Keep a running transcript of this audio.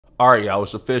All right, y'all,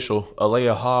 it's official.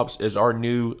 Aleia Hobbs is our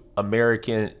new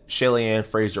American Shelly-Ann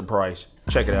Fraser-Pryce.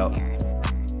 Check it out.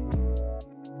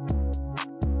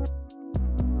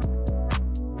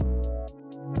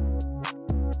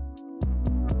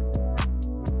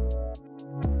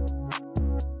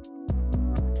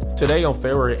 Today on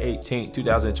February 18,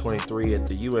 2023 at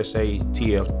the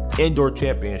USATF Indoor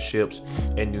Championships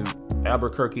in New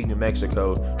Albuquerque, New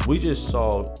Mexico, we just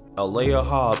saw Aleia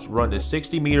Hobbs run the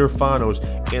 60-meter finals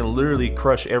and literally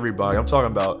crush everybody. I'm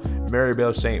talking about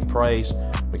Maribel St. Price,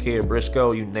 Makeda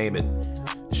Briscoe, you name it.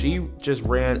 She just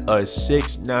ran a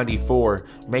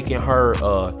 6.94, making her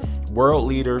a world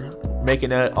leader, making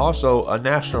that also a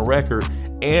national record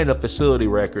and a facility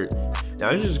record. Now,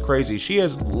 it's just crazy. She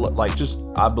has, like, just,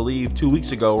 I believe, 2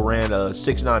 weeks ago ran a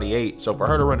 6.98. So for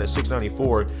her to run a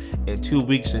 6.94 in 2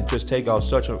 weeks and just take off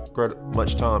such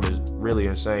much time is really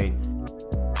insane.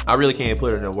 I really can't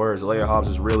put it into words. Aleia Hobbs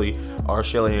is really our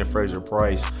Shelly-Ann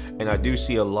Fraser-Pryce, and I do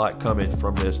see a lot coming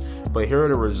from this. But here are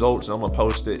the results. I'm gonna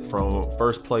post it from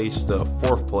first place to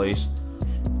fourth place,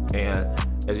 and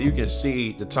as you can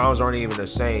see, the times aren't even the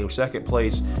same. Second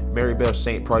place, Maribel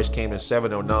St. Price came in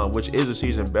 7:09, which is a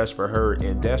season best for her.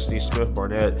 And Destiny Smith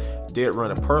Barnett did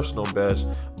run a personal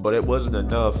best, but it wasn't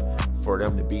enough for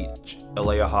them to beat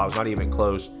Aleia Hobbs, not even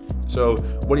close. So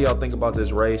what do y'all think about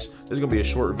this race? This is gonna be a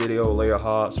short video. Aleia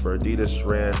Hobbs for Adidas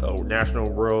ran a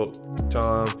national world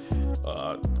time,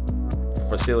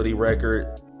 facility record.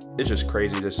 It's just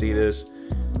crazy to see this.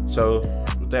 So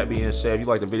with that being said, if you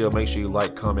like the video, make sure you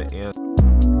like, comment, and